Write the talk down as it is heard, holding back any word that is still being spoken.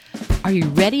Are you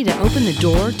ready to open the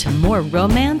door to more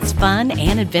romance, fun,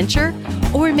 and adventure?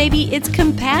 Or maybe it's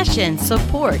compassion,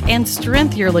 support, and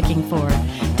strength you're looking for.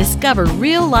 Discover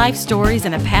real-life stories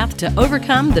and a path to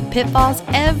overcome the pitfalls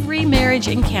every marriage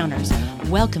encounters.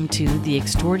 Welcome to The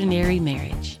Extraordinary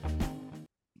Marriage.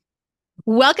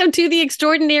 Welcome to The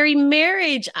Extraordinary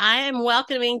Marriage. I am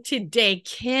welcoming today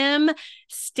Kim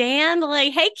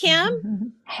Stanley. Hey,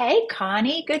 Kim. Hey,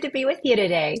 Connie. Good to be with you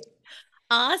today.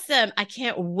 Awesome. I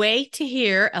can't wait to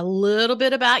hear a little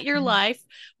bit about your life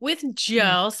with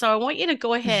Joe. So I want you to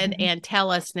go ahead and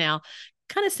tell us now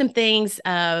kind of some things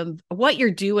of what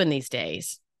you're doing these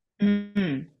days.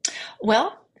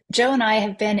 Well, Joe and I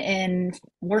have been in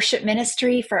worship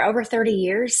ministry for over 30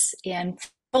 years and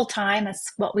full time.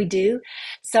 That's what we do.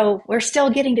 So we're still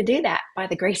getting to do that by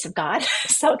the grace of God.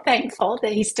 So thankful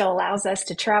that he still allows us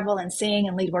to travel and sing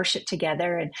and lead worship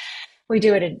together. And we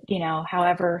do it,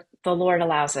 however the Lord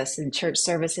allows us in church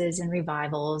services and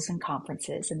revivals and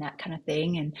conferences and that kind of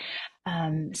thing.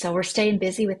 And so we're staying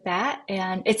busy with that.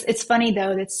 And it's funny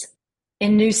though, that's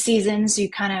in new seasons,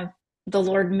 the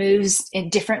Lord moves in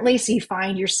differently. So you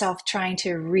find yourself trying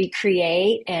to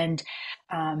recreate and,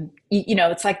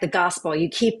 it's like the gospel. You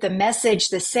keep the message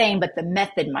the same, but the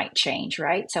method might change,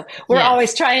 right? So we're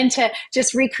always trying to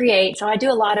just recreate. So I do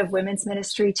a lot of women's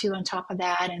ministry too on top of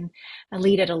that. And I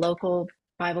lead at a local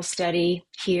Bible study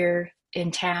here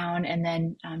in town and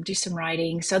then do some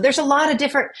writing. So there's a lot of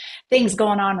different things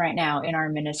going on right now in our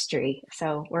ministry.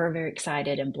 So we're very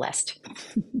excited and blessed.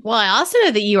 Well, I also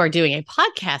know that you are doing a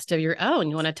podcast of your own.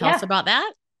 You want to tell us about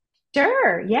that?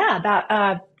 Sure. Yeah.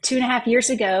 About 2.5 years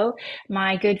ago,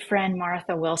 my good friend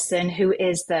Martha Wilson, who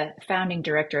is the founding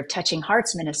director of Touching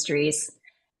Hearts Ministries,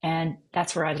 and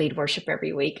that's where I lead worship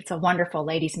every week. It's a wonderful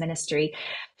ladies ministry.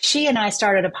 She and I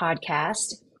started a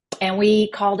podcast, and we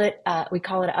call it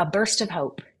A Burst of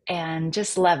Hope, and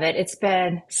just love it. It's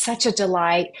been such a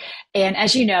delight. And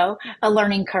as you know, a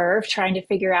learning curve trying to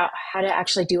figure out how to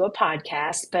actually do a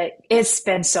podcast, but it's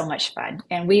been so much fun.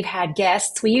 And we've had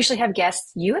guests. We usually have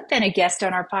guests. You have been a guest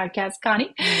on our podcast,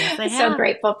 Connie. Yes, I have. So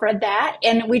grateful for that.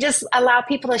 And we just allow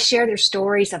people to share their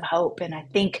stories of hope. And I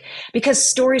think because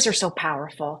stories are so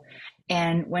powerful,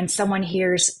 and when someone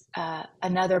hears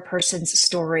another person's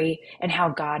story and how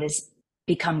God has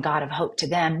become God of hope to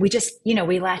them, we just,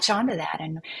 we latch onto that,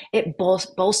 and it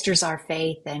bolsters our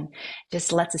faith and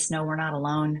just lets us know we're not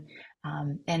alone.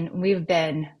 And we've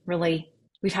had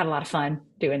a lot of fun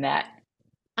doing that.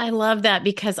 I love that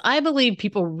because I believe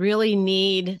people really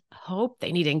need hope.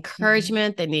 They need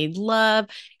encouragement. They need love.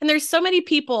 And there's so many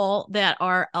people that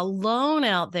are alone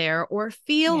out there or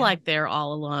feel like they're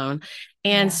all alone.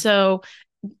 And so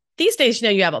these days,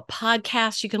 you have a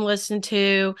podcast you can listen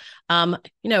to. I'm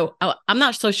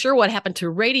not so sure what happened to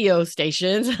radio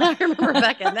stations. I remember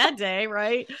back in that day,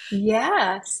 right?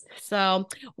 Yes. So,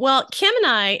 well, Kim and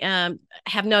I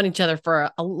have known each other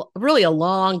for really a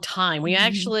long time. We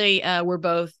actually were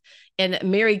both in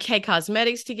Mary Kay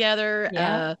Cosmetics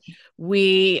together.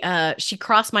 She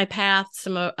crossed my path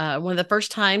one of the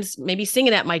first times, maybe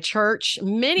singing at my church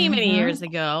many years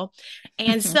ago.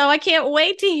 And so I can't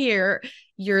wait to hear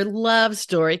your love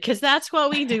story, because that's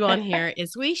what we do on here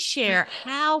is we share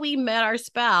how we met our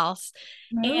spouse.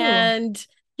 And,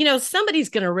 somebody's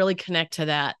going to really connect to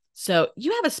that. So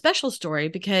you have a special story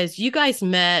because you guys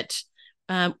met,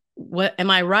 what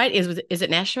am I right? Is it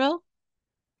Nashville?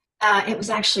 It was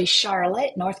actually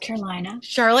Charlotte, North Carolina.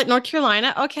 Charlotte, North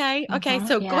Carolina. Okay.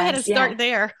 So go ahead and start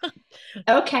there.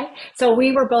 Okay. So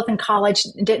we were both in college,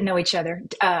 didn't know each other.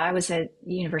 I was at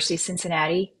University of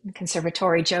Cincinnati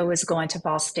Conservatory. Joe was going to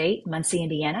Ball State, Muncie,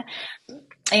 Indiana.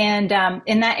 And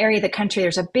in that area of the country,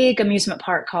 there's a big amusement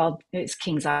park called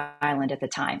Kings Island at the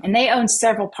time. And they own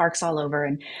several parks all over.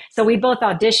 And so we both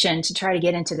auditioned to try to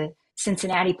get into the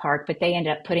Cincinnati park, but they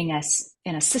ended up putting us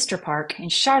in a sister park in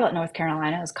Charlotte, North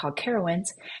Carolina. It was called Carowinds.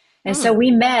 And so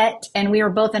we met, and we were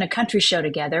both in a country show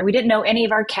together. We didn't know any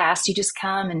of our cast. You just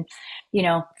come and,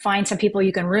 find some people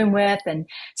you can room with. And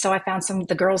so I found some of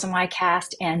the girls in my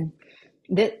cast, and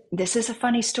this is a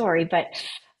funny story, but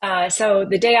so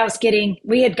the day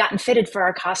we had gotten fitted for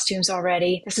our costumes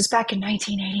already. This was back in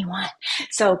 1981.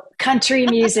 So country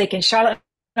music in Charlotte,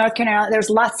 North Carolina, there was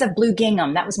lots of blue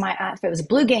gingham. That was my outfit. It was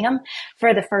blue gingham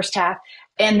for the first half.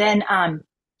 And then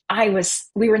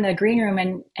we were in the green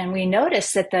room and we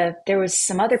noticed that there was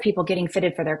some other people getting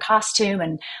fitted for their costume.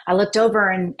 And I looked over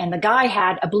and the guy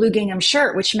had a blue gingham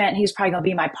shirt, which meant he was probably going to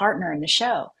be my partner in the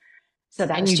show. So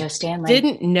that was Joe Stanley.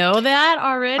 Didn't know that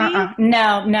already?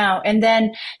 No. And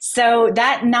then, so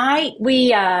that night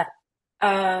we all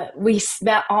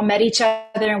met each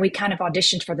other, and we kind of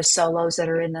auditioned for the solos that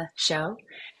are in the show.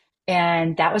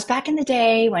 And that was back in the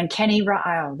day when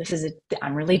oh,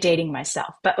 I'm really dating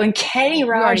myself, but when Kenny You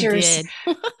already Rogers,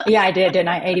 did. yeah, I did, didn't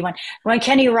I? 81. When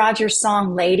Kenny Rogers'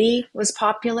 song Lady was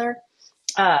popular,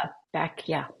 uh, back,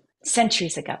 yeah,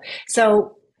 centuries ago.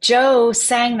 So Joe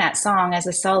sang that song as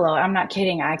a solo. I'm not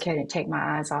kidding. I couldn't take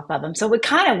my eyes off of him. So it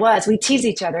kind of was, we tease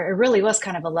each other. It really was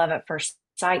kind of a love at first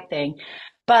sight thing.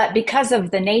 But because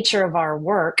of the nature of our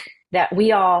work, there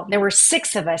were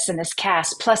six of us in this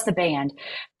cast plus the band.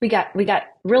 We got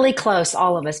really close,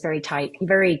 all of us very tight,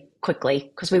 very quickly,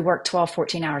 because we worked 12,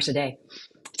 14 hours a day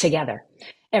together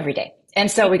every day. And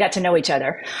so we got to know each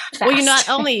other Well, you not fast.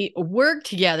 only work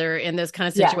together in those kind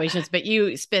of Yeah. situations, but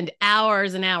you spend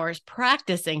hours and hours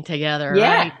practicing together,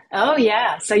 Yeah. right? Oh,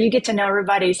 yeah. So you get to know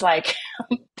everybody's like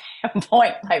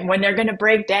point, like when they're going to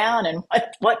break down and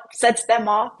what sets them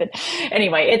off. And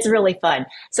anyway, it's really fun.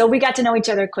 So we got to know each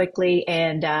other quickly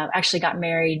and actually got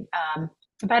married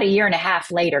about a year and a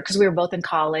half later because we were both in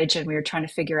college and we were trying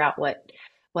to figure out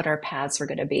what our paths were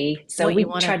going to be. So What you we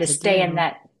tried wanted to to stay in do.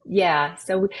 that. Yeah.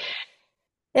 So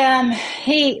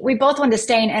we both wanted to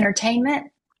stay in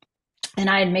entertainment and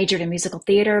I had majored in musical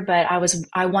theater, but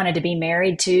I wanted to be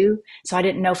married too, so I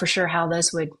didn't know for sure how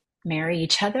those would marry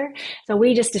each other. So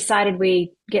we just decided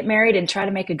we get married and try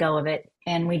to make a go of it.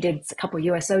 And we did a couple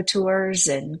USO tours,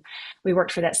 and we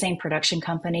worked for that same production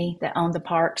company that owned the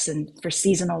parks and for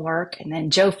seasonal work. And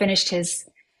then Joe finished his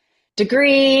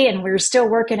degree, and we were still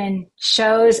working in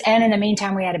shows. And in the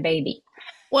meantime, we had a baby.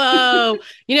 Whoa.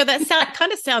 That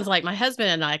kind of sounds like my husband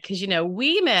and I, because,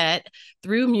 we met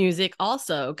through music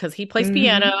also, because he plays Mm-hmm.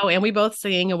 piano and we both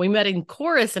sing, and we met in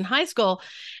chorus in high school.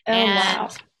 Oh And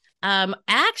wow!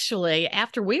 actually,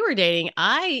 after we were dating,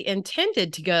 I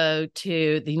intended to go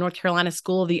to the North Carolina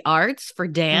School of the Arts for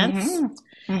dance. Mm-hmm.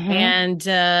 Mm-hmm.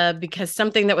 And because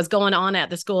something that was going on at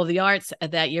the School of the Arts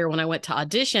that year when I went to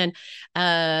audition,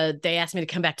 they asked me to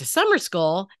come back to summer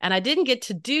school, and I didn't get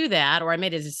to do that, or I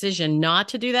made a decision not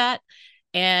to do that.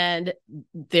 And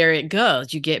there it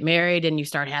goes. You get married and you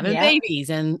start having Yep. babies,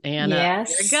 and there it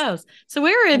Yes, goes. So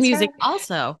we were in that's music right.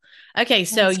 also. Okay,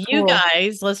 so That's you cool.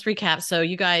 guys, let's recap. So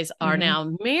you guys are Mm-hmm.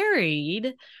 now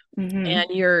married, and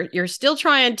Mm-hmm. you're still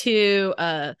trying to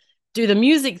do the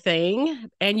music thing,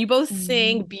 and you both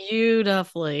sing Mm-hmm.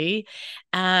 beautifully,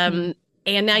 Mm. um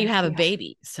and now you Thank have a you.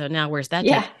 baby, so now where's that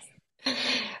Yeah. take?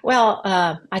 Well,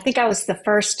 I think I was the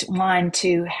first one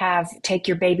to have take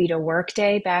your baby to work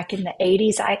day back in the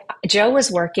 80s. Joe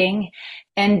was working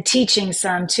and teaching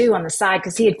some too on the side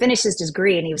because he had finished his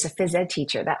degree and he was a phys ed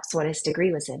teacher. That's what his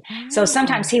degree was in. So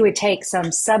sometimes Oh. he would take some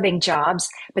subbing jobs,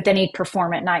 but then he'd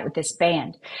perform at night with this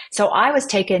band. So I was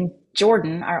taking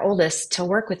Jordan, our oldest, to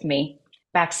work with me.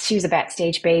 She was a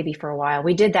backstage baby for a while.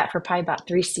 We did that for probably about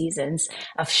 3 seasons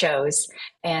of shows,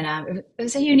 and it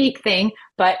was a unique thing.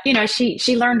 But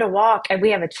she learned to walk, and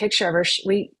we have a picture of her.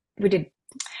 We did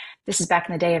this is back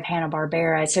in the day of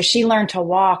Hanna-Barbera. So she learned to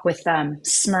walk with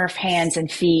Smurf hands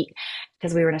and feet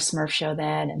because we were in a Smurf show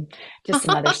then and just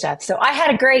some other stuff. So I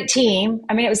had a great team.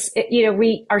 I mean,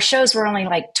 our shows were only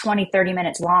like 20, 30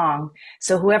 minutes long.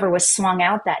 So whoever was swung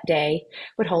out that day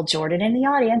would hold Jordan in the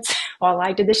audience while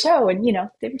I did the show. And,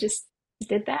 they just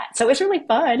did that. So it was really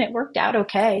fun. It worked out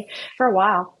okay for a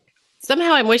while.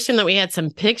 Somehow I'm wishing that we had some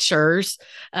pictures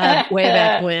way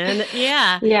back when.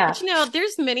 Yeah. Yeah. But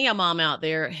there's many a mom out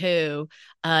there who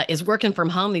is working from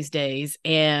home these days,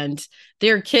 and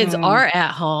their kids are Mm,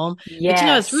 at home. But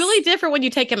it's really yes, different when you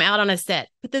take them out on a set.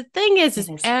 But the thing is it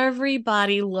is.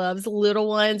 everybody loves little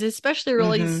ones, especially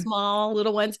really Mm-hmm. small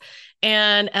little ones.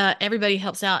 And everybody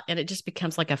helps out, and it just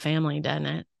becomes like a family, doesn't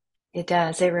it? It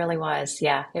does. It really was.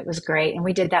 Yeah, it was great. And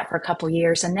we did that for a couple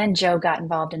years. And then Joe got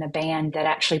involved in a band that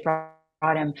actually brought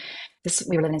him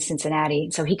we were living in Cincinnati.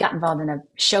 So he got involved in a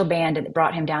show band that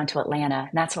brought him down to Atlanta.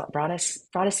 And that's what brought us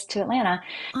to Atlanta.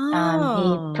 He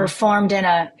Oh. performed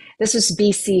this was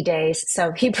BC days.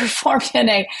 So he performed in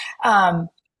a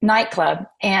nightclub.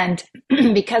 And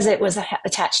because it was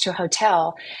attached to a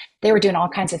hotel, they were doing all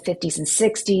kinds of 50s and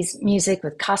 60s music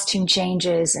with costume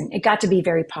changes. And it got to be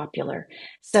very popular.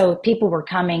 So people were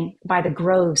coming by the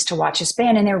groves to watch this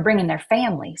band and they were bringing their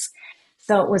families.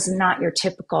 So it was not your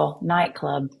typical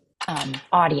nightclub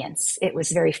audience. It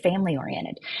was very family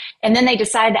oriented. And then they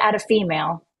decided to add a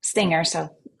female singer. So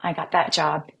I got that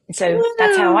job. And so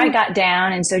that's how I Woo. got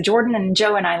down. And so Jordan and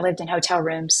Joe and I lived in hotel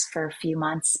rooms for a few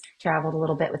months, traveled a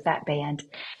little bit with that band.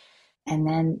 And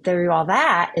then through all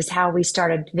that is how we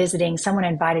started visiting. Someone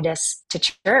invited us to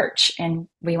church and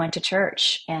we went to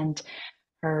church and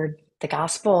heard the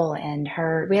gospel and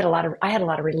I had a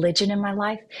lot of religion in my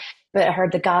life, but I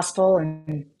heard the gospel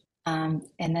and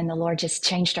then the Lord just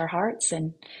changed our hearts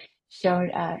and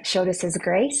showed us his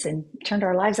grace and turned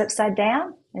our lives upside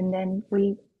down. And then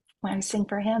we went to sing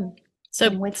for him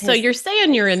and with So his you're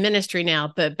saying you're in grace. ministry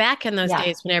now, but back in those Yeah.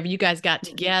 days, whenever you guys got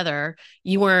together,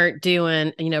 you weren't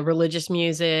doing, religious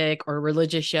music or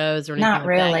religious shows or anything Not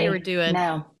like that. You were really. doing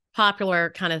No. popular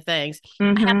kind of things. I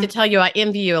have to Mm-hmm. tell you, I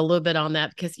envy you a little bit on that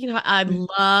because, I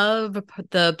love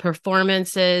the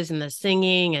performances and the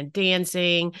singing and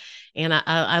dancing. And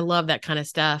I love that kind of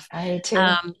stuff. I do too.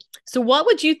 Um, so what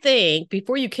would you think,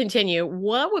 before you continue,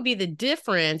 what would be the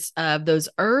difference of those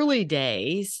early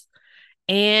days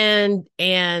and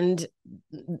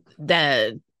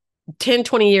the 10,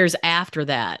 20 years after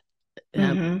that?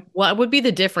 Mm-hmm. What would be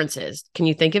the differences? Can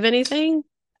you think of anything?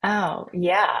 Oh,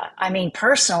 yeah. I mean,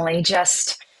 personally,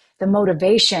 just the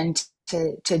motivation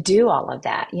to do all of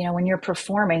that. When you're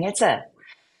performing, it's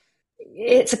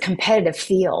a competitive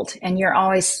field, and you're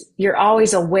always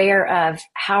aware of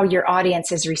how your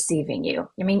audience is receiving you.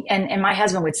 I mean, and my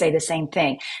husband would say the same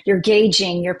thing. You're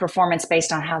gauging your performance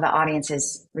based on how the audience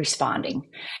is responding.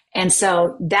 And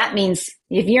so that means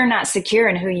if you're not secure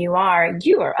in who you are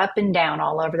up and down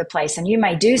all over the place, and you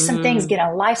might do some things, Mm, get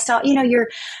a lifestyle,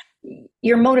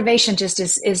 your motivation just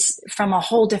is from a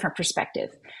whole different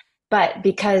perspective. But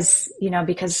because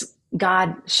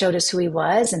God showed us who he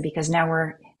was, and because now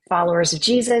we're followers of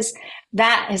Jesus,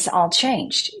 that has all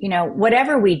changed.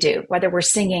 Whatever we do, whether we're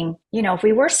singing, if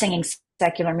we were singing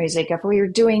secular music, if we were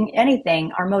doing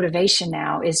anything, our motivation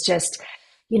now is just,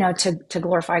 to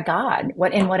glorify God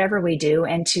in whatever we do,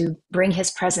 and to bring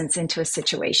his presence into a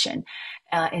situation,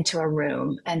 into a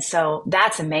room. And so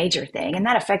that's a major thing. And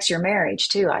that affects your marriage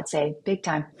too, I'd say, big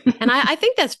time. and I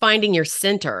think that's finding your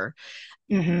center.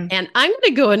 Mm-hmm. And I'm going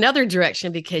to go another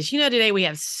direction because, today we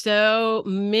have so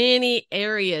many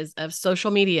areas of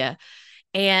social media,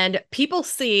 and people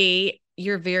see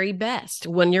your very best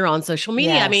when you're on social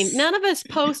media. I mean, Yes. none of us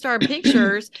post our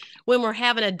pictures when we're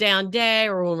having a down day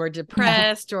or when we're No.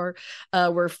 depressed or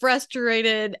we're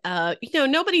frustrated.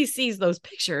 Nobody sees those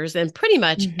pictures, and pretty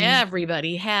much Mm-hmm.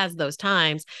 everybody has those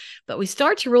times. But we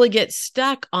start to really get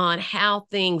stuck on how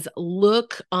things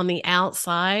look on the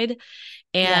outside.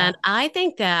 Yeah. And I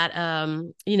think that,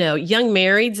 young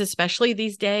marrieds, especially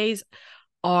these days,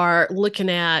 are looking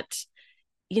at,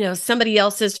 somebody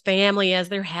else's family as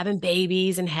they're having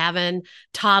babies and having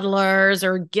toddlers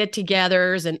or get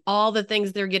togethers and all the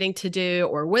things they're getting to do,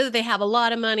 or whether they have a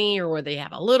lot of money or whether they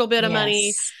have a little bit of money.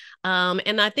 Yes.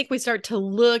 And I think we start to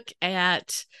look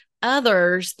at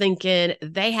others thinking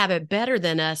they have it better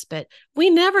than us, but we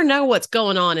never know what's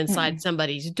going on inside Mm-mm.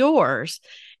 somebody's doors.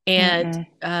 And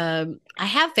Mm-mm. I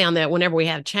have found that whenever we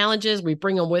have challenges, we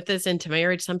bring them with us into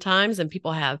marriage sometimes, and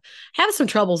people have some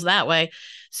troubles that way.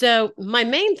 So my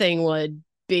main thing would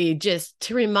be just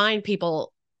to remind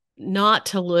people not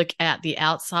to look at the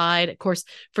outside. Of course,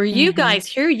 for you Mm-hmm. guys,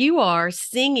 here you are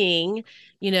singing,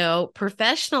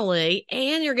 professionally,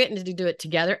 and you're getting to do it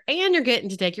together, and you're getting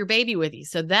to take your baby with you.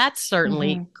 So that's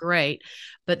certainly Mm-hmm. great.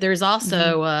 But there's Mm-hmm.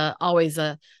 also always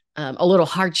a little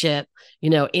hardship,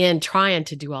 in trying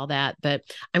to do all that. But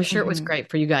I'm sure it was Mm-hmm. great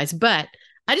for you guys. But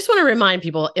I just want to remind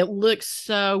people it looks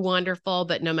so wonderful,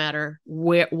 but no matter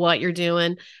what you're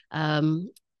doing, um,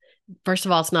 first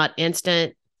of all, it's not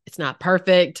instant, it's not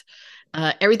perfect.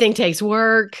 Everything takes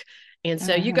work. And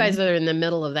so you guys Mm-hmm. are in the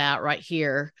middle of that right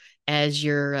here as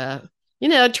you're,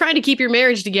 trying to keep your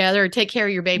marriage together, take care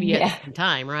of your baby at the Yeah. same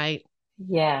time, right?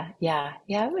 Yeah. Yeah.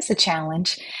 Yeah. It was a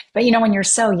challenge. But when you're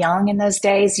so young in those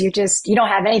days, you don't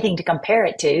have anything to compare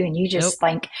it to. And you just Nope.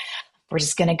 think, we're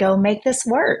just going to go make this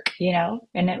work,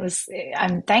 and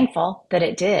I'm thankful that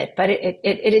it did, but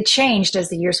it had changed as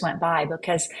the years went by,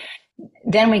 because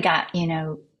then we got,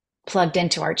 plugged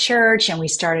into our church, and we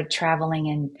started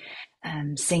traveling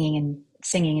and singing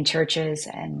in churches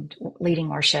and leading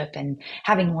worship and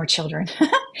having more children. Huh,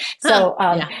 So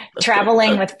yeah.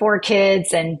 traveling with 4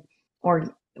 kids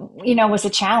or was a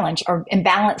challenge or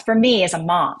imbalance for me as a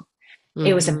mom.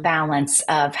 It was a Hmm. balance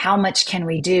of how much can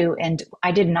we do. And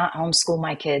I did not homeschool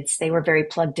my kids. They were very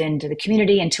plugged into the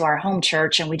community and to our home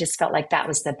church. And we just felt like that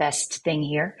was the best thing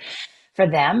here for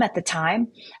them at the time.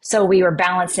 So we were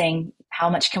balancing how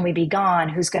much can we be gone?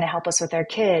 Who's going to help us with our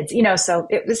kids? So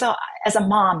it was, as a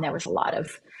mom, there was a lot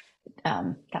of,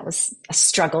 that was a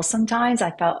struggle sometimes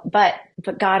I felt, but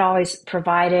God always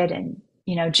provided. And,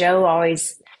 Joe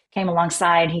always came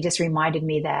alongside. He just reminded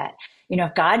me that,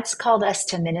 if God's called us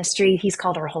to ministry, he's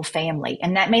called our whole family.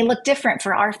 And that may look different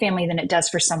for our family than it does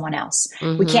for someone else. We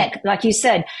Hmm. can't, like you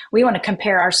said, we want to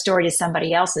compare our story to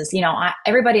somebody else's.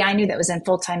 Everybody I knew that was in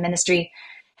full-time ministry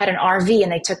had an RV,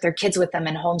 and they took their kids with them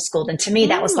and homeschooled. And to me,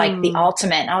 that was like the Mm.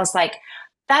 ultimate. I was like,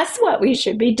 that's what we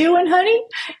should be doing, honey.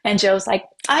 And Joe's like,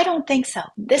 I don't think so.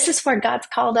 This is where God's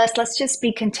called us. Let's just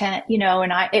be content,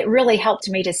 and it really helped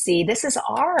me to see this is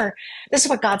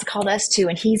what God's called us to,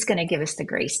 and he's going to give us the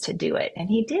grace to do it. And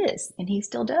he did, and he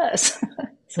still does.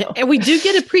 So, and we do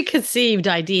get a preconceived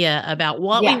idea about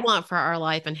what we yeah, want for our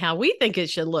life and how we think it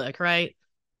should look, right?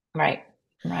 right,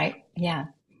 right. Yeah.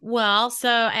 Well,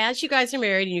 so as you guys are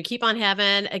married and you keep on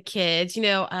having a kids,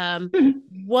 Mhm.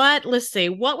 let's see,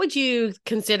 what would you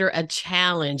consider a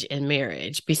challenge in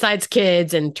marriage besides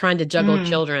kids and trying to juggle Mm,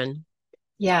 children?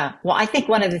 yeah. Well, I think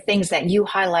one of the things that you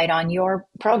highlight on your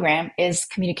program is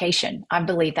communication. I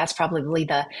believe that's probably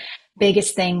the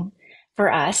biggest thing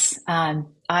for us. I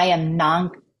am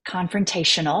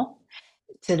non-confrontational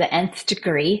to the nth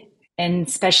degree, and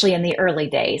especially in the early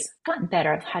days. I've gotten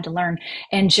better. I've had to learn.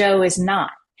 And Joe is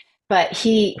not, but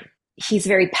he's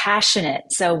very passionate.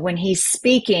 So when he's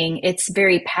speaking, it's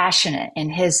very passionate.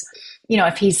 And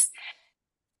if he's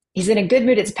in a good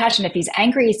mood, it's passionate. If he's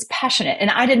angry, it's passionate. And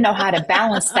I didn't know how to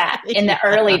balance that in the Yeah.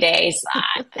 early days.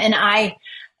 And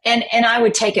I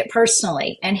would take it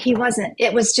personally. And he wasn't,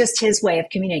 it was just his way of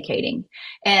communicating.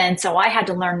 And so I had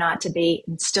to learn not to be,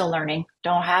 and still learning,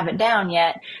 don't have it down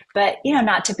yet, but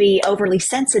not to be overly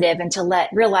sensitive and to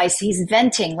realize he's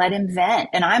venting, let him vent.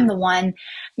 And I'm the one,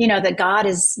 that God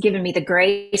has given me the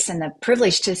grace and the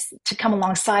privilege to come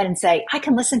alongside and say, I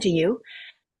can listen to you.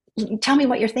 Tell me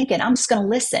what you're thinking. I'm just going to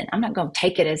listen. I'm not going to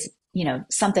take it as,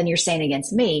 something you're saying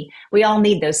against me. We all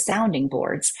need those sounding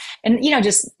boards. And,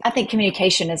 I think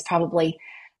communication is probably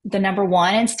the number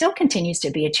one and still continues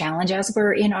to be a challenge as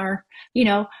we're in our,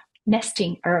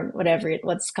 nesting or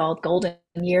what's called golden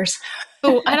years.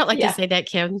 Oh, I don't like to Yeah. say that,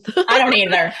 Kim. I don't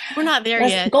either. We're not there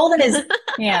yet. Golden is,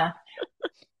 yeah.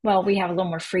 Well, we have a little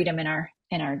more freedom in our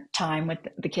time with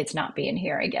the kids not being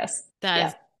here, I guess. That Yeah.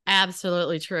 is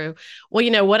absolutely true.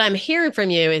 Well, what I'm hearing from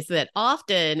you is that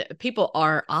often people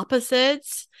are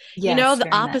opposites. Yes, The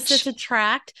very opposites much.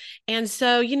 attract. And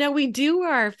so, we do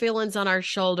wear our feelings on our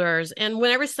shoulders. And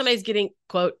whenever somebody's getting,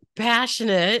 quote,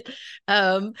 passionate,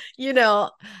 you know,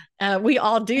 we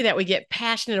all do that. We get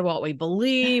passionate about what we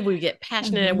believe. We get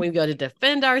passionate when Hmm. we go to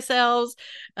defend ourselves.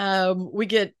 We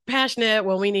get passionate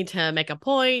when we need to make a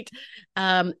point.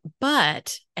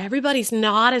 But everybody's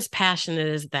not as passionate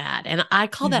as that. And I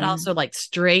call that Hmm. also like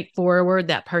straightforward,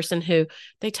 that person who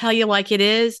they tell you like it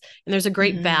is. And there's a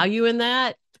great Hmm. value in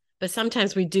that. But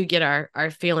sometimes we do get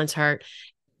our feelings hurt.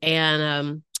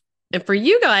 And for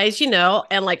you guys,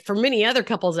 and like for many other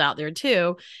couples out there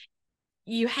too,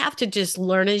 you have to just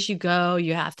learn as you go.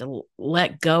 You have to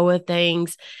let go of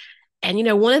things. And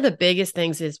one of the biggest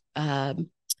things is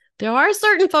there are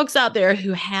certain folks out there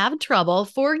who have trouble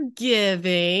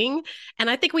forgiving. And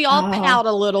I think we all pout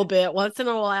Oh, a little bit once in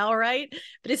a while, right?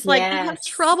 But it's like they have yes.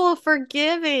 trouble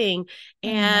forgiving. I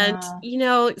And,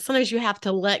 know. sometimes you have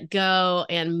to let go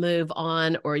and move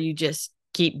on, or you just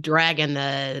keep dragging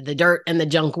the dirt and the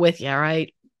junk with you,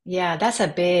 right? Yeah, that's a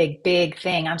big, big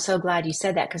thing. I'm so glad you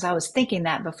said that because I was thinking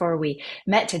that before we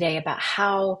met today about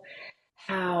how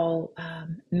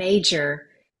major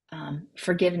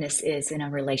forgiveness is in a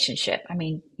relationship. I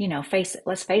mean,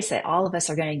 let's face it, all of us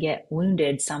are going to get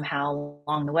wounded somehow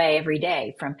along the way every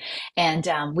day and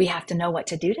we have to know what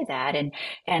to do to that.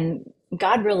 And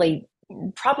God really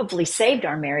probably saved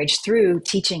our marriage through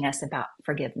teaching us about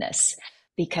forgiveness.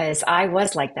 Because I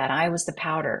was like that. I was the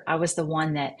powder. I was the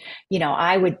one that,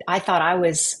 I thought I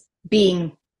was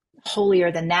being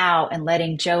holier than thou and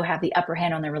letting Joe have the upper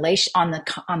hand on the relation, on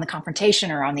the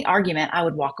confrontation or on the argument. I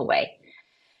would walk away.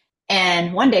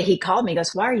 And one day he called me, he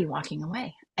goes, why are you walking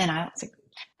away? And I was like,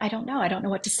 I don't know. I don't know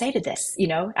what to say to this.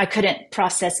 I couldn't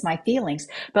process my feelings,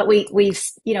 but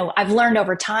I've learned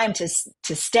over time to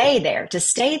stay there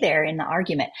in the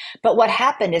argument. But what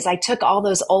happened is I took all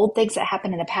those old things that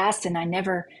happened in the past and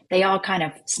they all kind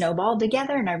of snowballed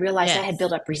together. And I realized I had Yes.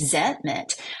 built up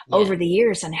resentment over Yes. the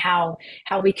years and how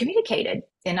we communicated.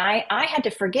 And I had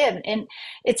to forgive. And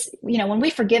it's, when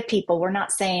we forgive people,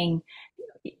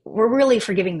 we're really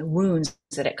forgiving the wounds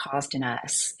that it caused in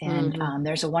us. And Hmm.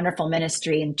 there's a wonderful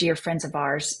ministry and dear friends of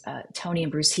ours, Tony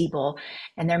and Bruce Hebel,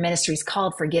 and their ministry is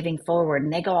called Forgiving Forward.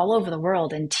 And they go all over the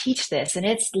world and teach this. And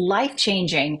it's life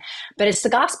changing, but it's the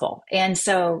gospel. And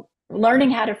so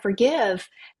learning how to forgive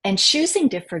and choosing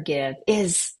to forgive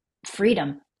is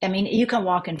freedom. I mean, you can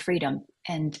walk in freedom,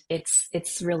 and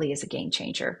it's really is a game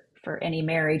changer for any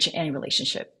marriage, any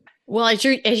relationship. Well, as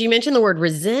you mentioned the word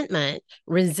resentment,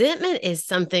 resentment is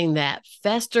something that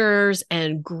festers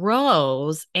and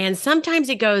grows, and sometimes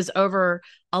it goes over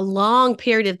a long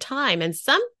period of time, and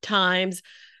sometimes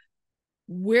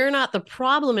we're not the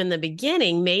problem in the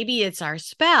beginning. Maybe it's our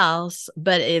spouse,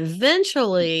 but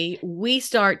eventually we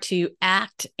start to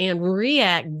act and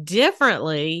react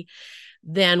differently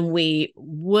than we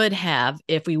would have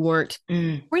if we weren't.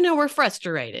 We know we're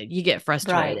frustrated. You get Right.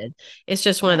 frustrated. It's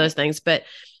just one of those Right. things. But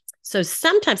so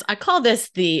sometimes I call this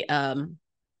the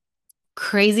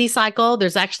crazy cycle.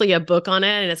 There's actually a book on it,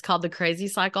 and it's called The Crazy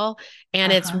Cycle.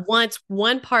 And it's Uh-huh. once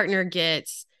one partner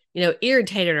gets,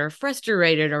 irritated or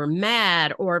frustrated or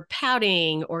mad or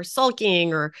pouting or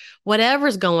sulking or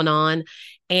whatever's going on.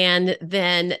 And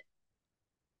then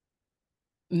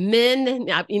men,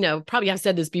 probably I've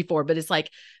said this before, but it's like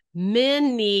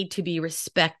men need to be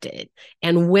respected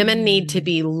and women need to Mm.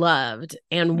 be loved.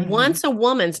 And Mm-hmm. once a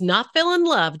woman's not feeling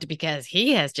loved because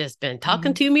he has just been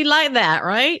talking Mm-hmm. to me like that,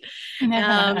 right?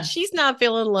 She's not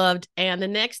feeling loved. And the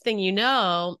next thing you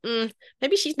know,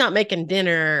 maybe she's not making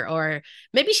dinner, or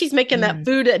maybe she's making that Mm.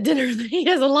 food at dinner that he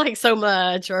doesn't like so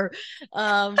much. Or,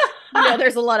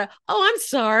 there's a lot of, oh, I'm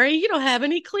sorry, you don't have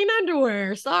any clean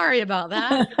underwear. Sorry about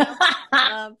that.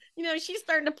 She's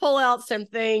starting to pull out some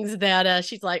things that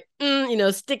she's like,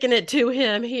 sticking it to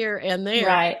him here and there.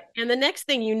 Right. And the next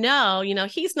thing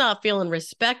he's not feeling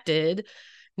respected.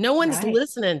 No one's Right.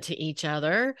 listening to each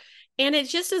other. And it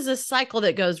just is a cycle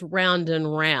that goes round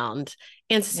and round.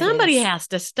 And It somebody is. has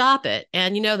to stop it.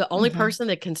 And, the only Mm-hmm. person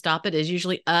that can stop it is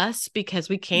usually us, because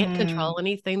we can't control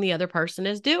anything the other person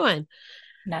is doing.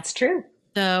 That's true.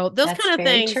 So those That's kind of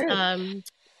very things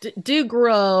true. do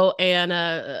grow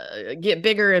and get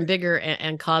bigger and bigger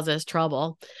and cause us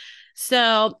trouble.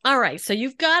 So, all right. So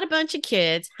you've got a bunch of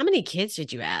kids. How many kids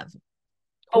did you have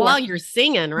while 4. you're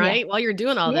singing, Yeah. right? While you're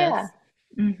doing all Yeah. this?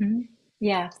 Mm-hmm.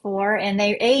 Yeah, 4. And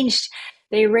they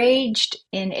ranged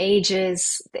in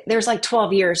ages. There's like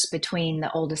 12 years between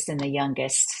the oldest and the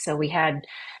youngest. So we had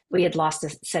lost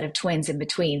a set of twins in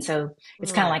between. So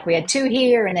it's kind of like we had Oh, 2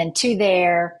 here and then 2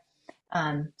 there.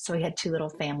 So we had 2 little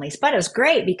families, but it was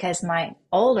great because my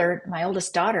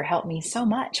oldest daughter helped me so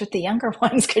much with the younger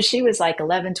ones because she was like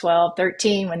 11, 12,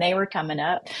 13 when they were coming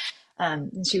up.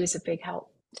 And she was a big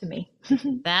help to me.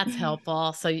 that's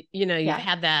helpful. So, you've Yeah.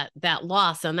 had that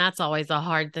loss, and that's always a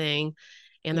hard thing.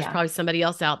 And there's Yeah. probably somebody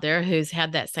else out there who's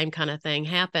had that same kind of thing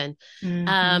happen.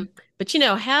 Hmm. But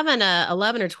having a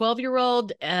 11 or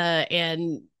 12-year-old,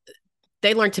 and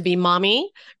they learn to be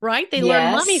mommy, right? They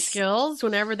learn mommy Yes, skills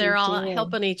whenever they they're all did.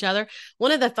 helping each other.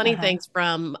 One of the funny Uh-huh. things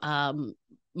from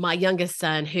my youngest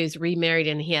son, who's remarried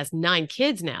and he has 9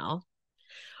 kids now,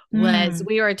 was Mm.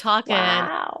 we were talking.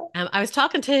 Wow. I was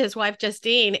talking to his wife,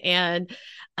 Justine, and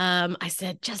I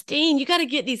said, Justine, you got to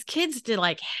get these kids to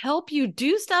like help you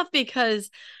do stuff, because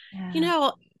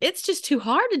Yeah. it's just too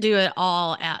hard to do it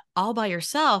all by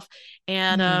yourself.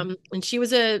 And Mm. and she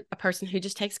was a person who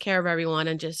just takes care of everyone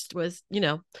and just was,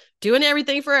 doing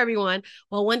everything for everyone.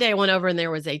 Well, one day I went over and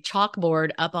there was a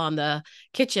chalkboard up on the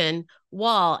kitchen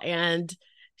wall, and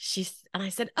I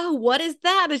said, "Oh, what is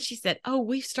that?" And she said, "Oh,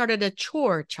 we started a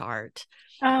chore chart."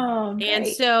 Oh, And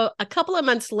great. so a couple of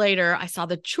months later, I saw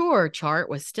the chore chart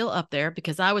was still up there,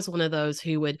 because I was one of those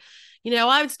who would,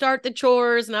 I would start the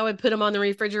chores and I would put them on the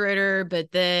refrigerator.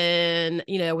 But then,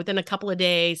 within a couple of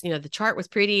days, the chart was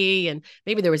pretty and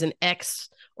maybe there was an X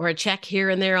or a check here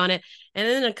and there on it. And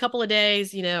then in a couple of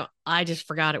days, I just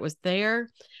forgot it was there.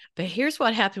 But here's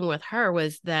what happened with her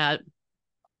was that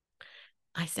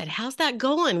I said, "How's that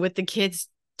going with the kids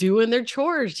doing their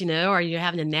chores? Are you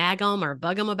having to nag them or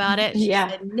bug them about it?" She Yeah.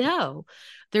 said, "No,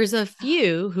 there's a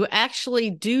few who actually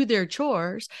do their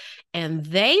chores and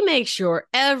they make sure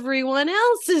everyone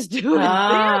else is doing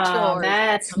their Oh, chores."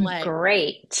 that's I'm like,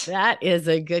 great. that is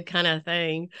a good kind of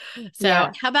thing. So,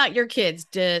 Yeah. how about your kids?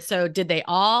 Were they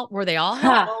all Huh.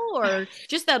 helpful, or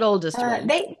just that oldest one?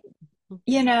 They,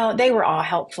 they were all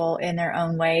helpful in their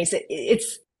own ways.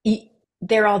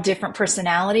 They're all different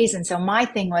personalities, and so my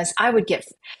thing was I would get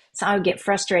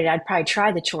frustrated. I'd probably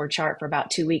try the chore chart for about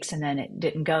 2 weeks, and then it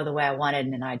didn't go the way I wanted,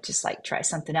 and then I'd just like try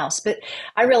something else. But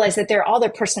I realized that all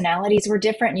their personalities were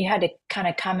different, and you had to kind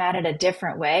of come at it a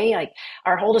different way. Like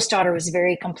our oldest daughter was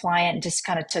very compliant and just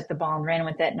kind of took the ball and ran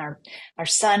with it, and our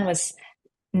son was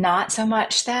not so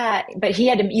much that, but you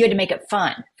had to make it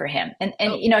fun for him. And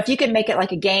Oh, if you could make it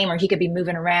like a game or he could be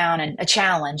moving around and a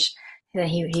challenge, then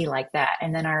he liked that.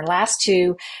 And then our last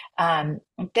 2,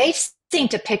 they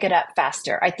seemed to pick it up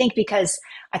faster. I think because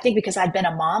I'd been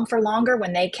a mom for longer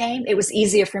when they came, it was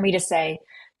easier for me to say,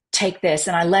 take this,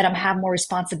 and I let them have more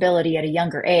responsibility at a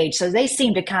younger age. So they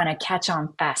seemed to kind of catch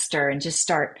on faster and just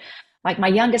start, like my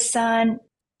youngest son,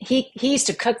 he used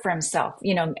to cook for himself,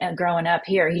 growing up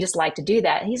here. He just liked to do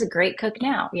that. He's a great cook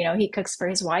now. He cooks for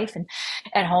his wife and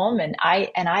at home. And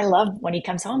I love when he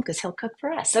comes home because he'll cook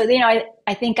for us. So,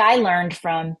 I think I learned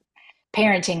from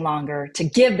parenting longer to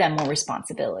give them more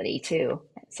responsibility too.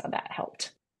 So that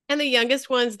helped. And the youngest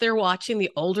ones, they're watching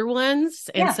the older ones.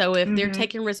 And Yeah. so if they're Mm-hmm.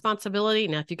 taking responsibility,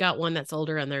 now if you got one that's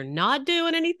older and they're not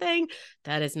doing anything,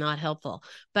 that is not helpful.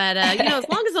 But, as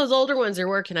long as those older ones are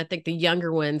working, I think the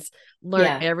younger ones learn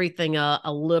Yeah. everything a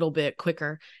little bit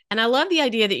quicker. And I love the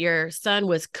idea that your son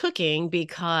was cooking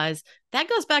because that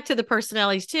goes back to the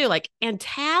personalities too, like, and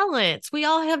talents. We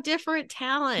all have different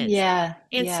talents. Yeah.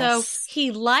 And so Yes.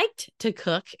 he liked to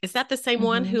cook. Is that the same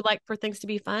one Mm-hmm. who liked for things to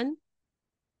be fun?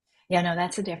 Yeah, no,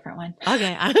 that's a different one.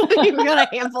 Okay, we've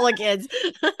got a handful of kids.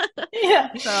 Yeah.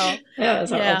 So, That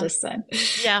was our yeah, oldest son.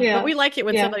 yeah, but Yeah. we like it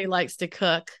when Yeah. somebody likes to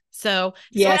cook. So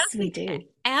Yes, we do.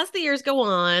 as the years go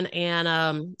on,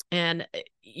 and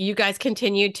you guys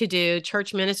continue to do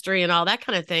church ministry and all that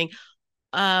kind of thing,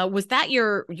 was that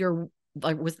your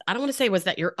like was I don't want to say was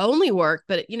that your only work,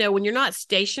 but when you're not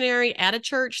stationary at a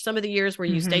church, some of the years were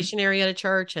you Mm-hmm. stationary at a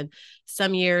church, and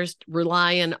some years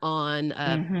relying on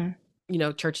Mm-hmm.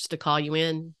 churches to call you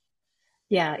in.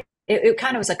 Yeah. It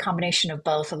kind of was a combination of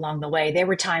both along the way. There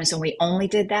were times when we only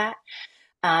did that.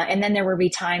 And then there would be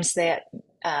times that,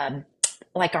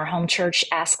 like our home church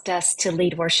asked us to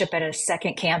lead worship at a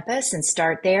second campus and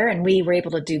start there. And we were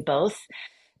able to do both.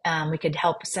 We could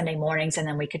help Sunday mornings and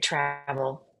then we could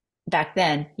travel. Back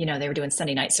then, they were doing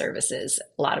Sunday night services,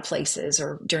 a lot of places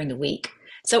or during the week.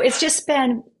 So it's just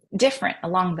been different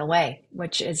along the way,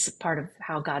 which is part of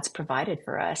how God's provided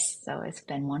for us. So it's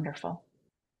been wonderful.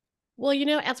 Well,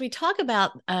 as we talk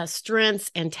about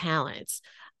strengths and talents,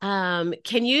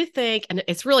 can you think, and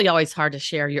it's really always hard to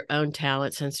share your own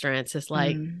talents and strengths. It's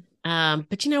like, Mm.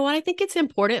 but you know what? I think it's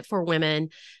important for women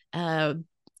uh,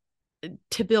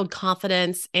 to build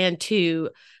confidence and to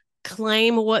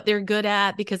claim what they're good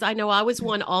at, because I know I was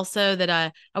one also that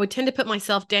I would tend to put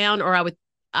myself down, or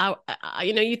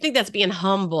you think that's being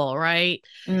humble, right?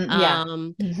 Yeah.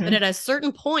 But Hmm. at a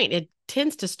certain point, it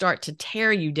tends to start to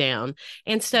tear you down.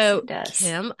 And Yes, so, it does.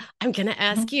 Kim, I'm going to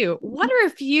ask Mhm. you, what are a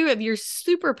few of your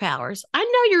superpowers? I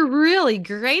know you're really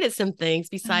great at some things.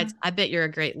 Besides, I bet you're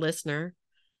a great listener.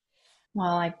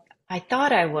 Well, I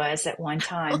thought I was at one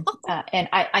time, and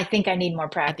I think I need more I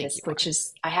think practice, you which are.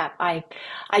 is I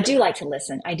do like to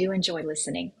listen. I do enjoy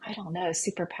listening. I don't know,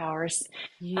 superpowers.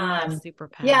 You have Um, yeah,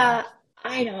 superpowers.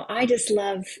 I know.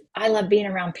 I love being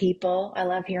around people. I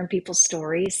love hearing people's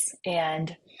stories,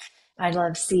 and I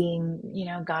love seeing,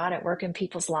 God at work in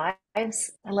people's lives.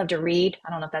 I love to read.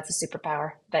 I don't know if that's a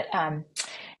superpower, but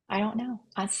I don't know.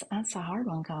 That's a hard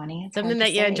one, Connie. It's Something hard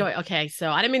to that you enjoy. say. Okay, so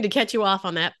I didn't mean to catch you off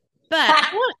on that, but I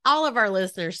want all of our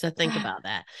listeners to think about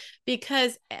that,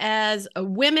 because as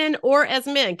women or as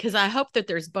men, because I hope that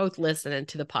there's both listening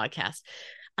to the podcast,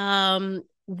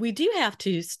 we do have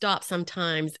to stop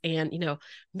sometimes and,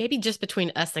 maybe just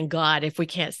between us and God, if we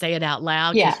can't say it out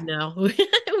loud, because, Yeah. we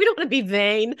don't want to be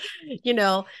vain, you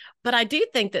know, but I do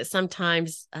think that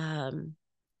sometimes,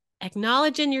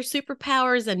 acknowledging your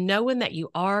superpowers and knowing that you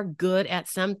are good at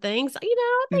some things,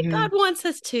 I think God Hmm. wants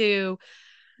us to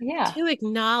Yeah.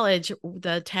 acknowledge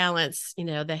the talents,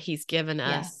 that he's given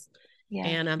Yeah. us. Yeah.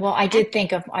 And Well, I did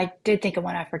think of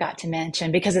one I forgot to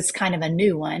mention because it's kind of a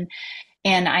new one.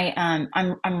 And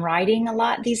I'm writing a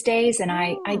lot these days, and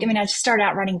I oh, mean I just started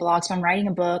out writing blogs, so I'm writing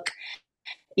a book.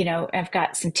 I've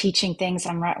got some teaching things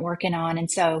I'm working on,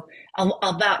 and so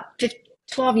about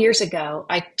 12 years ago,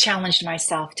 I challenged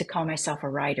myself to call myself a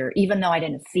writer, even though I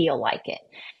didn't feel like it.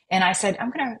 And I said,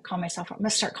 I'm going to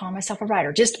start calling myself a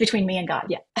writer, just between me and God.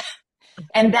 Yeah.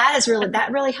 And that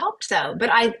really helped though. But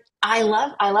I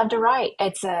love to write.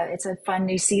 It's a fun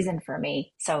new season for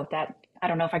me. So that I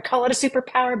don't know if I call it a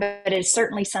superpower, but it's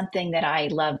certainly something that I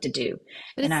love to do,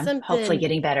 but and it's I'm hopefully something,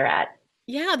 getting better at.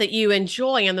 yeah, that you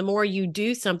enjoy. And the more you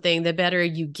do something, the better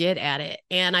you get at it.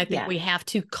 And I think Yeah. we have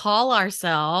to call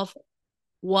ourselves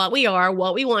what we are,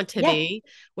 what we want to Yeah. be,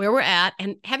 where we're at.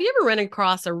 And have you ever run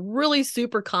across a really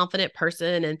super confident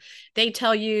person and they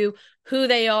tell you who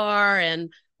they are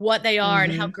and what they are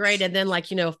and how Hmm. great? And then, like,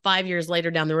 5 years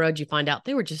later down the road, you find out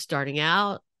they were just starting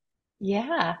out.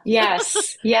 Yeah.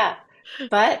 Yes. Yeah.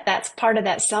 But that's part of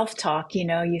that self-talk. You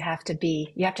have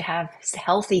to have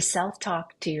healthy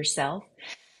self-talk to yourself.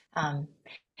 Um,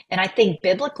 and I think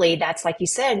biblically, that's like you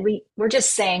said, we're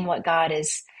just saying what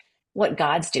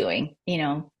God's doing,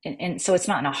 and so it's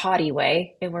not in a haughty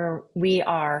way. We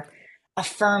are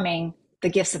affirming the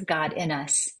gifts of God in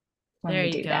us when There we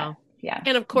you do that. go. Yeah.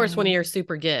 And of course, one Hmm. of your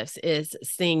super gifts is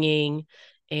singing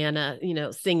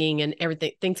singing and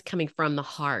everything, things coming from the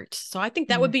heart. So I think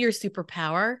that would be your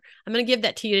superpower. I'm going to give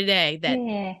that to you today, that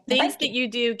things that you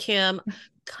do, Kim,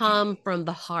 come from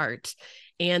the heart,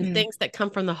 and things that come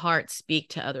from the heart speak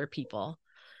to other people.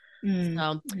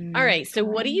 All right. So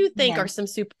what do you think are some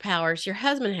superpowers your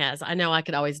husband has? I know I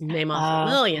could always name off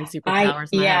a million superpowers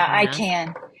I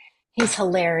can. He's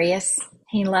hilarious.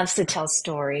 He loves to tell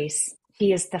stories.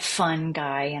 He is the fun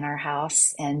guy in our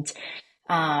house. And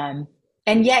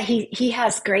yet he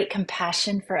has great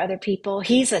compassion for other people.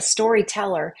 He's a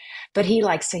storyteller, but he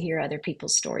likes to hear other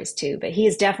people's stories too. But he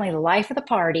is definitely the life of the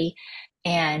party.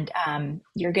 And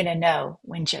you're going to know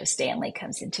when Joe Stanley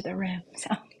comes into the room. So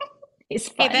he's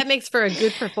fun. Hey, that makes for a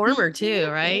good performer too,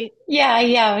 right?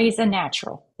 Yeah. He's a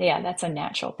natural. Yeah, that's a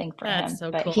natural thing for him.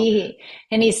 So but cool.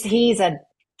 he's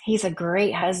a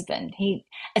great husband.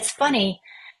 It's funny,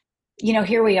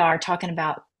 here we are talking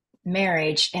about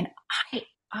marriage, and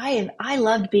I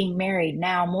loved being married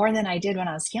now more than I did when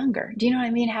I was younger. Do you know what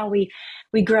I mean? How we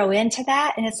grow into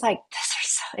that, and it's like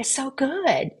it's so good.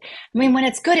 I mean, when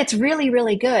it's good, it's really,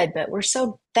 really good. But we're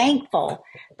so thankful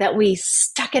that we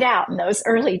stuck it out in those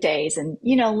early days, and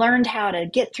learned how to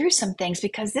get through some things,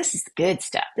 because this is good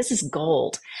stuff. This is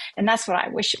gold, and that's what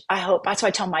I hope. That's what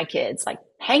I tell my kids. Like,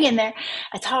 hang in there.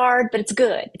 It's hard, but it's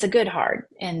good. It's a good hard,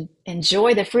 and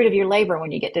enjoy the fruit of your labor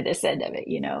when you get to this end of it.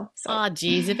 So. Oh,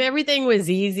 geez, if everything was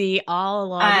easy all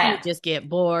along, we'd just get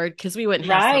bored because we wouldn't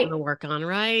have something to work on,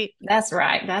 right? That's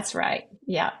right.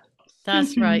 Yeah.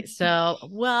 That's right. So,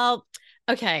 well,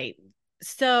 okay.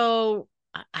 So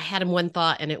I had one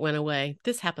thought and it went away.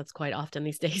 This happens quite often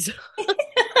these days.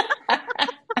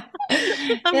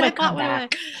 My thought went away.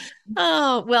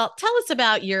 Oh, well, tell us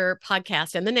about your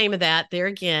podcast and the name of that there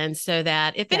again, so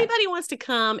that if anybody wants to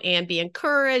come and be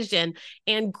encouraged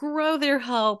and grow their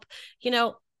hope,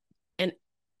 and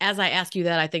as I ask you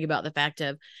that, I think about the fact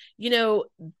of,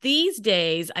 these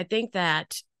days, I think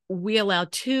that we allow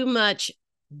too much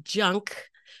junk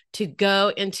to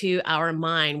go into our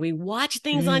mind. We watch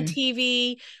things on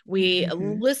TV. We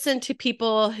listen to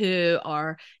people who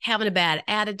are having a bad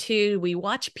attitude. We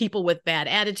watch people with bad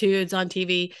attitudes on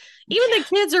TV. Even the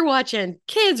kids are watching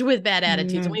kids with bad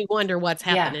attitudes. And we wonder what's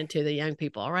happening to the young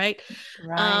people, right?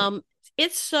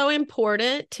 It's so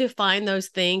important to find those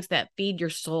things that feed your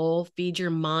soul, feed your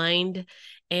mind,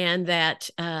 and that,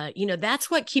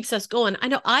 that's what keeps us going. I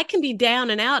know I can be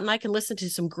down and out, and I can listen to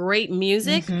some great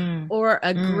music or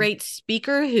a great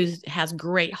speaker who has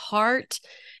great heart.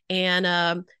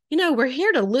 And, we're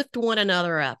here to lift one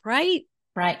another up, right?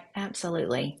 Right.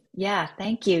 Absolutely. Yeah.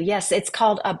 Thank you. Yes. It's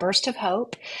called A Burst of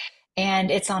Hope, and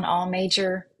it's on all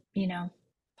major,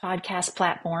 podcast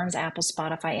platforms, Apple,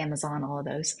 Spotify, Amazon, all of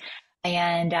those.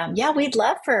 And we'd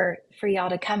love for y'all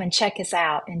to come and check us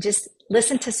out and just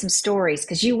listen to some stories,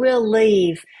 because you will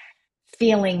leave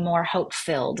feeling more hope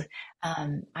filled.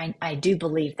 I do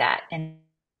believe that. And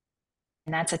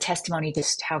that's a testimony to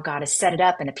just how God has set it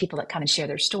up, and the people that come and share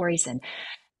their stories. And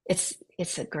it's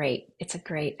a great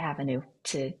avenue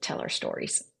to tell our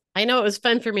stories. I know it was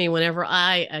fun for me whenever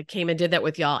I came and did that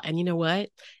with y'all. And you know what?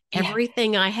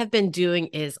 Everything I have been doing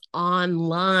is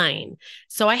online.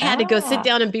 So I had to go sit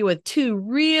down and be with two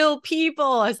real people.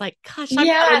 I was like, gosh, I'm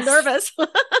kind of nervous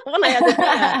when I had to do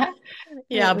that.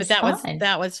 Yeah, but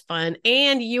that was fun.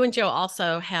 And you and Joe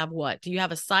also have what? Do you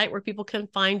have a site where people can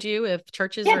find you if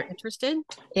churches are interested?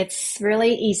 It's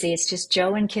really easy. It's just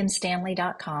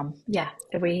joeandkimstanley.com. Yeah,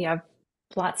 we have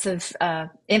lots of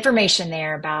information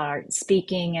there about our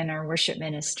speaking and our worship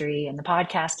ministry, and the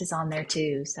podcast is on there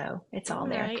too. So it's all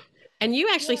there. And you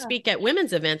actually speak at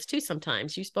women's events too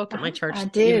sometimes. You spoke at my church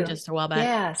just a while back.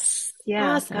 Yes.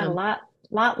 Yeah. Awesome. I've got a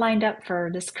lot lined up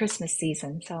for this Christmas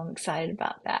season. So I'm excited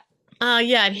about that.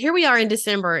 And here we are in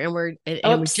December, and we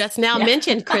just now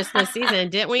mentioned Christmas season,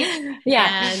 didn't we?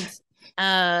 Yeah. And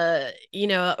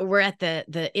we're at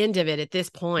the end of it at this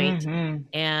point.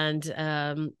 And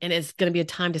it's going to be a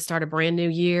time to start a brand new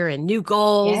year and new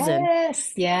goals.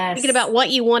 Yes. Thinking about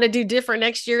what you want to do different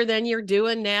next year than you're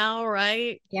doing now,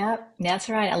 right? Yep, that's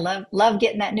right. I love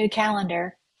getting that new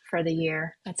calendar for the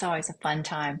year. That's always a fun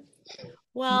time.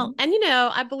 Well, and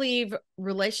I believe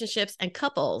relationships and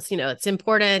couples, it's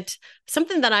important.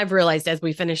 Something that I've realized as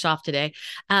we finish off today,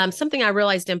 something I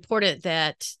realized important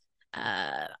that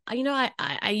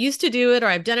I used to do it, or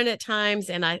I've done it at times,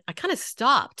 and I kind of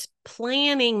stopped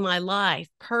planning my life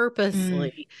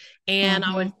purposely. And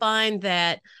I would find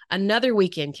that another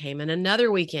weekend came and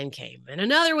another weekend came and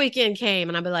another weekend came.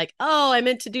 And I'd be like, oh, I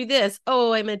meant to do this.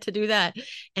 Oh, I meant to do that.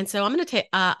 And so I'm going to take,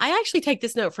 I actually take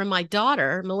this note from my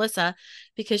daughter, Melissa,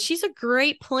 because she's a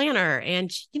great planner.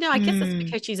 And, I guess it's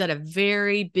because she's at a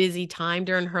very busy time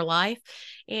during her life.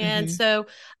 And so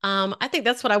I think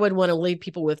that's what I would want to leave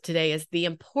people with today is the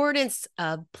importance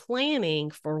of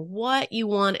planning for what you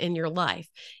want in your life.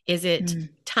 Is it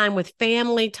time with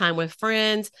family, time with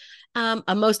friends?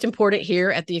 Most important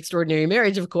here at the Extraordinary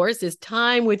Marriage, of course, is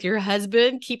time with your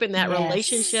husband, keeping that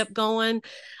relationship going.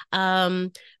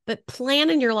 But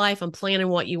planning your life and planning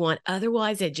what you want.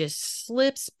 Otherwise, it just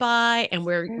slips by and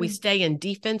we stay in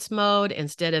defense mode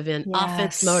instead of in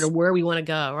offense mode or where we want to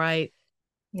go, right?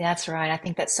 That's right. I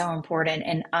think that's so important.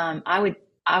 And I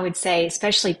would say,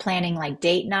 especially planning like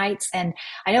date nights. And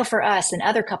I know for us and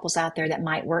other couples out there that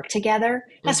might work together,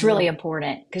 that's really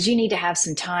important because you need to have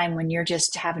some time when you're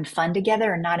just having fun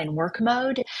together and not in work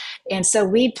mode. And so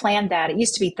we planned that. It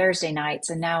used to be Thursday nights,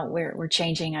 and now we're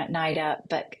changing a night up,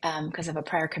 but because of a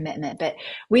prior commitment. But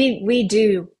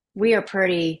we are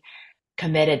pretty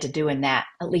committed to doing that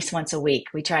at least once a week.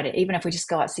 We try to, even if we just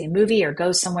go out see a movie or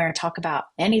go somewhere and talk about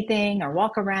anything or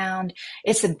walk around,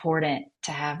 it's important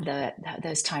to have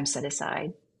those times set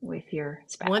aside with your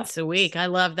spouse. Once a week. I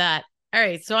love that. All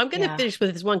right. So I'm going to finish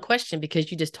with this one question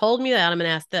because you just told me that. I'm going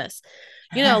to ask this.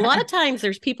 A lot of times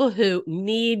there's people who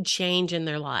need change in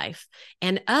their life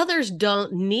and others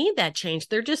don't need that change.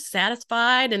 They're just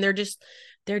satisfied and they're just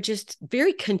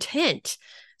very content.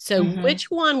 So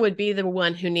which one would be the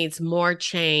one who needs more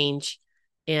change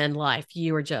in life,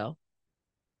 you or Joe?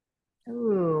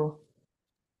 Ooh.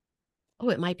 Oh,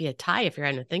 it might be a tie if you're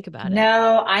having to think about it.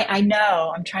 No, I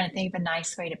know. I'm trying to think of a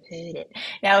nice way to put it.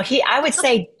 No, I would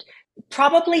say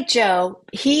probably Joe.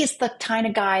 He's the kind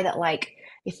of guy that like,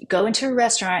 if you go into a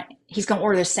restaurant, he's going to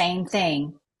order the same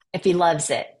thing if he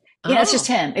loves it. It's just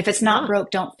him. If it's not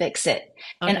broke, don't fix it.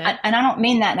 Okay. And I don't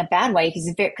mean that in a bad way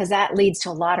because that leads to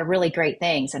a lot of really great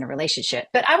things in a relationship.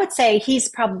 But I would say he's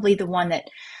probably the one that,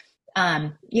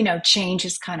 change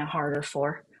is kind of harder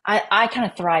for. I kind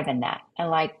of thrive in that. I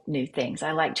like new things.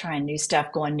 I like trying new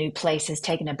stuff, going new places,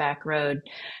 taking a back road.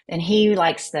 And he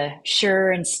likes the sure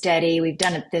and steady. We've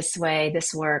done it this way.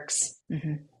 This works.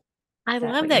 I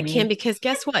love that, Kim, because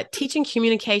guess what? Teaching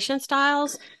communication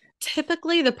styles,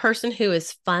 typically the person who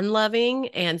is fun loving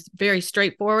and very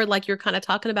straightforward, like you're kind of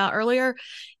talking about earlier,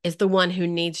 is the one who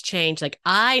needs change. Like,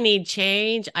 I need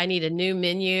change. I need a new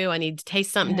menu. I need to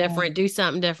taste something different, do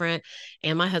something different.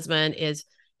 And my husband he's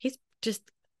just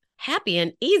happy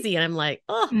and easy. And I'm like,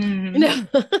 I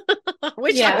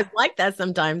wish I was like that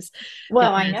sometimes.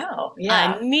 Well, I know.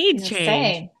 Yeah. I need change.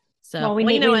 Same. So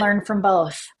we learn from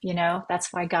both,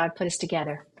 that's why God put us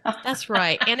together. That's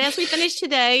right. And as we finish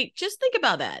today, just think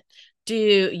about that.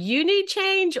 Do you need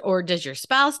change or does your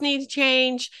spouse need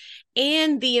change?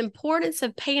 And the importance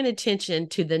of paying attention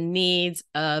to the needs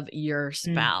of your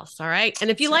spouse. All right.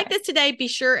 And if you like this today, be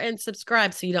sure and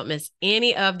subscribe so you don't miss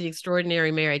any of the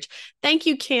Extraordinary Marriage. Thank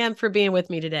you, Kim, for being with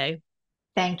me today.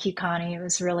 Thank you, Connie. It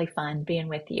was really fun being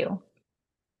with you.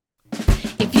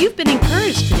 If you've been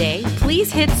encouraged today,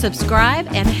 please hit subscribe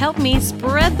and help me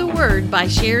spread the word by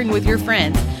sharing with your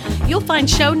friends. You'll find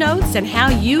show notes and how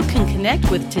you can connect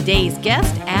with today's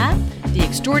guest at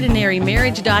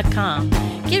theextraordinarymarriage.com.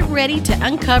 Get ready to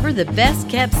uncover the best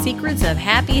kept secrets of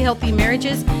happy, healthy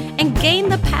marriages and gain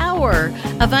the power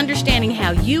of understanding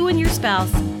how you and your spouse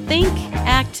think,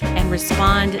 act, and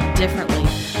respond differently.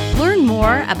 Learn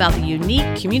more about the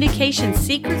unique communication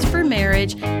secrets for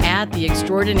marriage at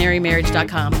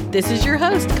theextraordinarymarriage.com. This is your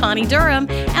host, Connie Durham,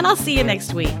 and I'll see you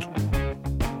next week.